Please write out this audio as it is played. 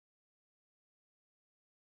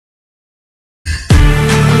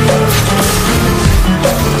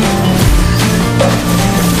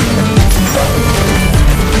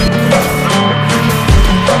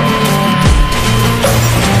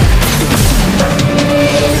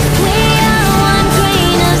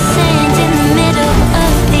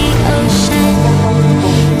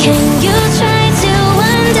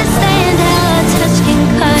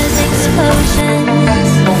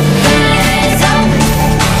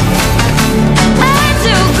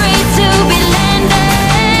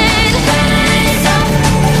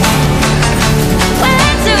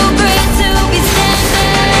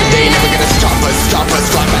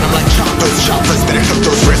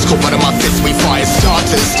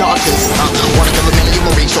to the stars, 'cause one of the million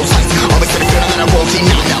will reach those heights. Always had a feeling that I won't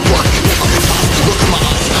deny that work. Look at my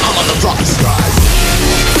eyes, I'm on the rise.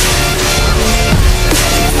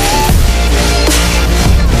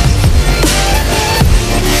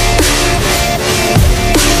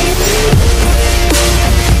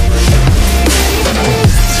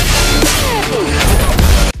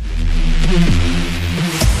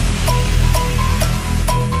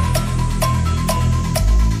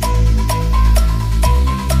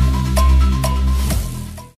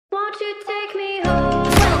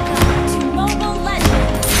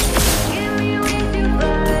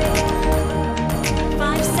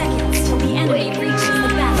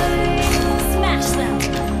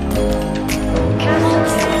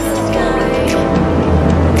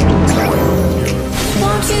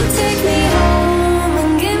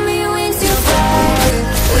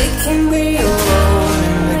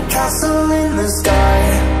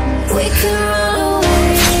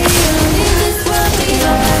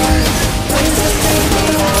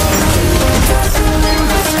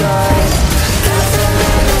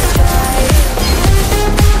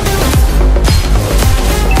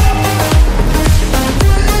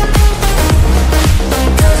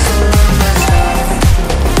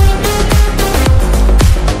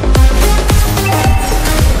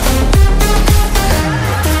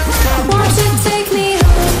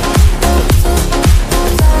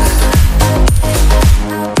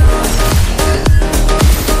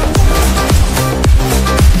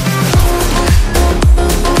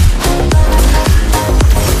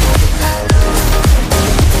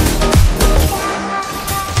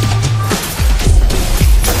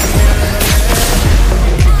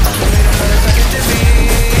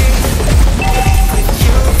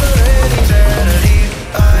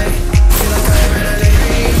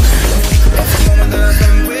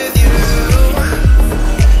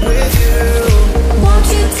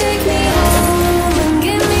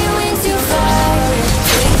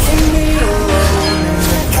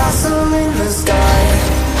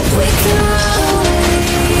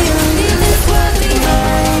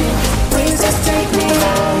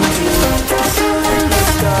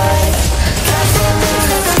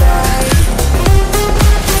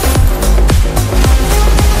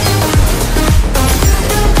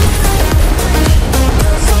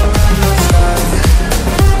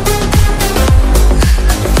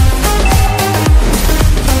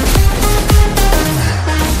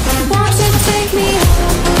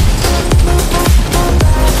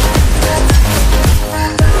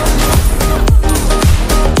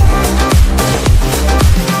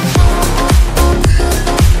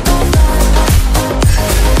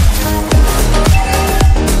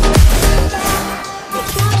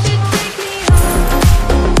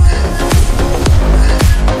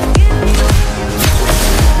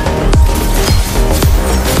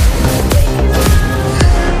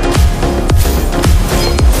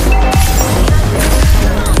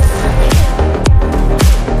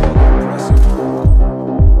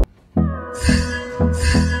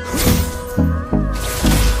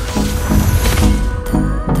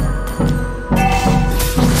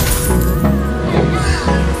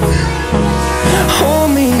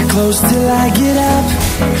 Till I get up,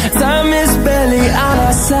 time is barely on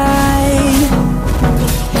our side.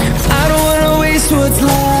 I don't wanna waste what's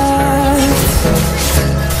left.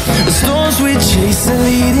 The storms we chase are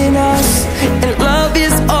leading us, and love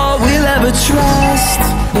is all we'll ever trust.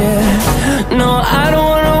 Yeah, no, I don't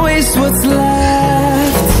wanna waste what's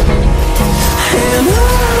left. And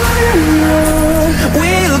on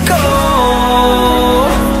we'll go,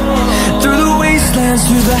 through the wastelands,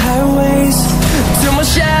 through the highways, till my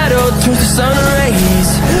shadow turns to sun rays.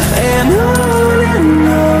 And on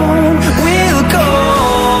we'll go,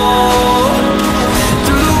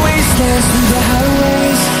 through the wastelands, through the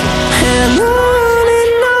highways. And on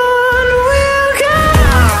we'll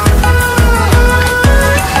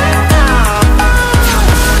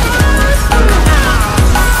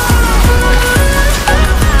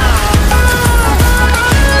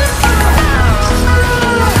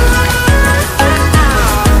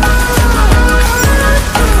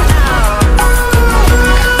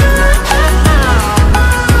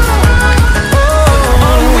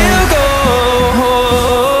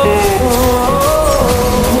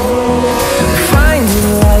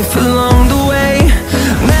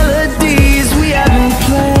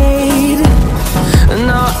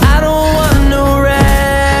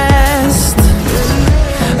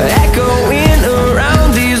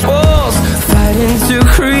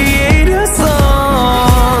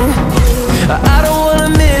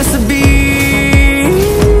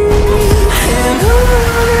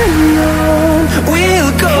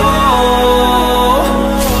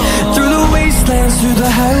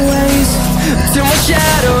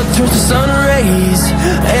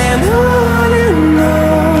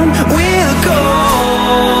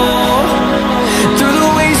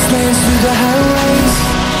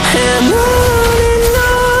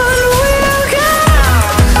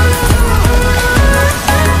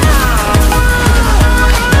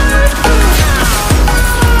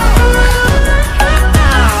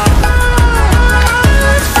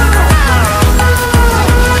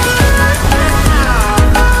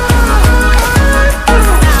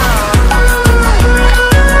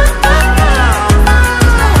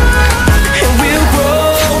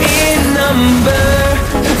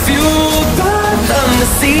to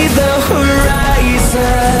see the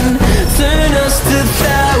horizon, turn us to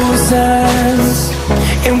thousands,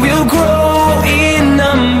 and we'll grow in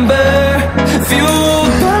number,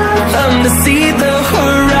 fueled by them to see the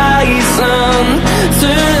horizon,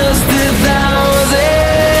 turn us to thousands.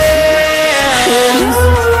 And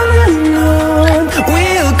on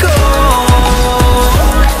we'll go,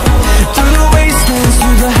 through the wastelands,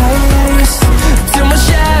 through the highways, till my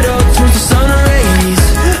shadow turns to sun rays.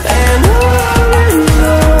 And on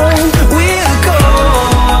we'll go,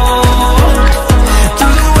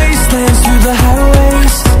 through the wastelands, through the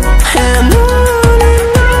highways, and on we'll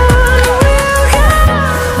go.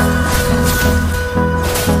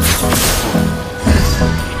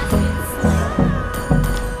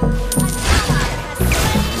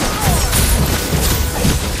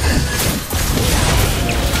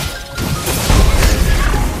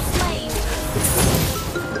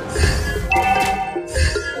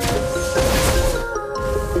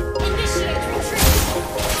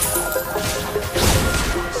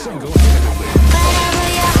 Whenever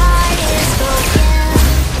your heart is broken,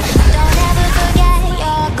 don't ever forget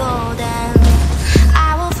you're golden. I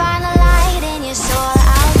will find the light in your soul,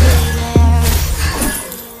 I'll be there.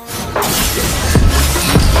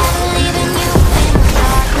 Never leaving you in the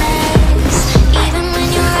darkness, even when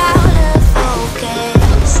you're out of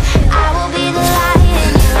focus. I will be the light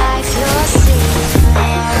in your life, you'll see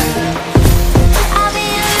there. I'll be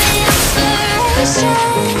your inspiration,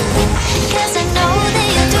 'cause I know that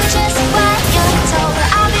you'll do just what you're told.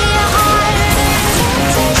 I'll be your heart and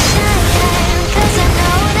temptation, 'cause I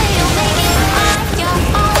know that you'll make it on your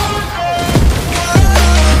own.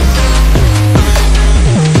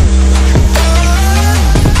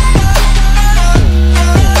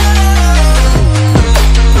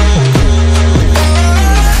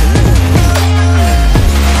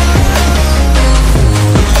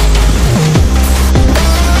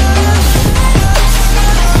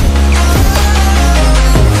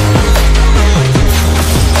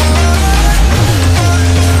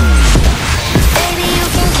 Baby, you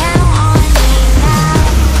can count on me now.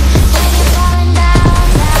 When you're falling down,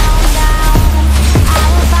 down, down, I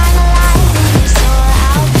will find the light in your soul,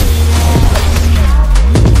 I'll be there.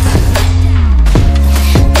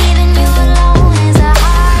 Leaving you alone is the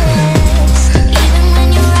hardest, even when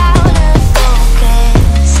you're out of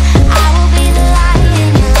focus. I will be the light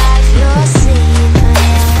in your life, you'll see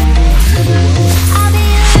clear. I'll be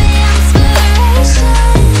your inspiration,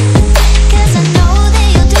 'cause I know that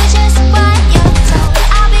you'll do just what you're told.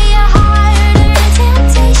 I'll be your heart and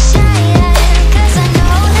temptation, 'cause I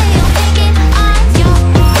know that you'll make it on your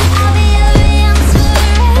own. I'll be your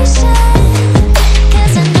inspiration,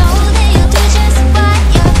 'cause I know that you'll do just what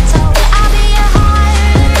you're told. I'll be your heart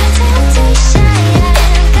and temptation,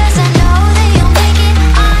 'cause I know that you'll make it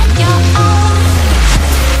on your own.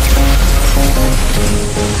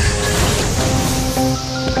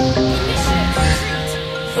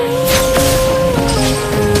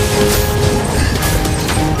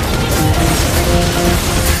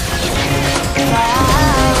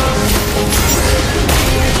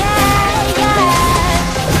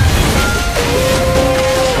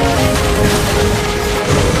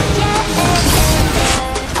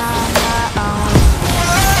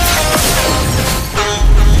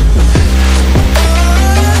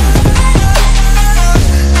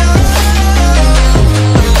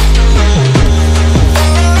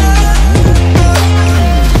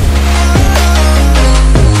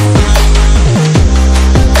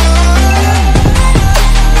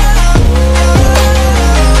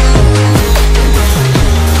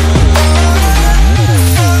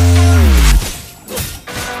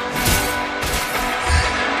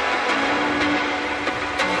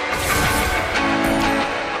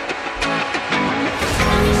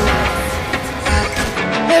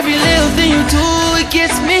 Every little thing you do, it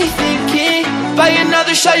gets me thinking. By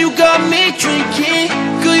another shot, you got me drinking.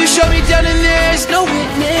 Girl, you shut me down and there's no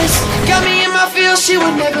witness. Got me in my feels, she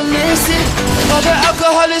would never listen. All the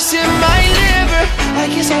alcohol is in my liver. I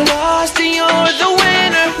guess I lost and you're the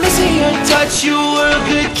winner. Missing your touch, you were a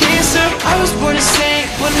good kisser. I was born a saint,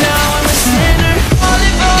 but now I'm a sinner.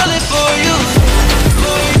 Falling for you,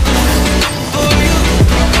 for you, for you.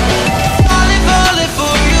 Falling for you,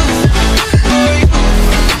 for you,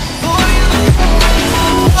 for you.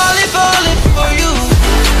 Falling for you, for you,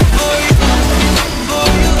 for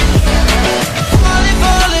you. Falling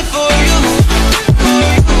for you, for you,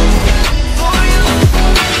 for you.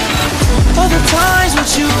 All the times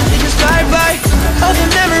with you, they just fly by. All the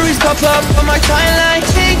memories pop up on my timeline.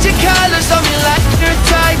 Change your colors on me like you're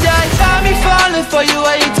tie-dye. Got me falling for you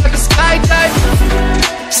while you take a skydive.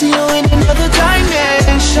 See you in another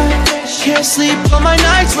dimension. Can't sleep on my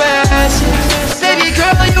night's rest. Baby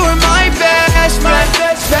girl, you were my best friend,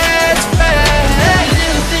 best friend. Every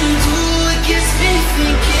little thing you do, it gets me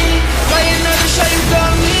thinking. By another shot, you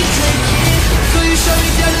got me drinking. So you shut me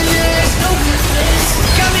down and there's no difference.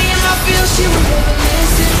 Got me in my feels, she would never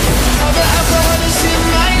listen. All the alcohol is in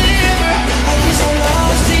my liver. I guess I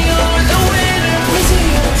lost and you're the winner. Missing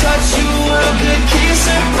your touch, you were a good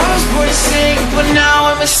kisser. I was born to sing, but now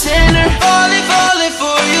I'm a sinner. Oh,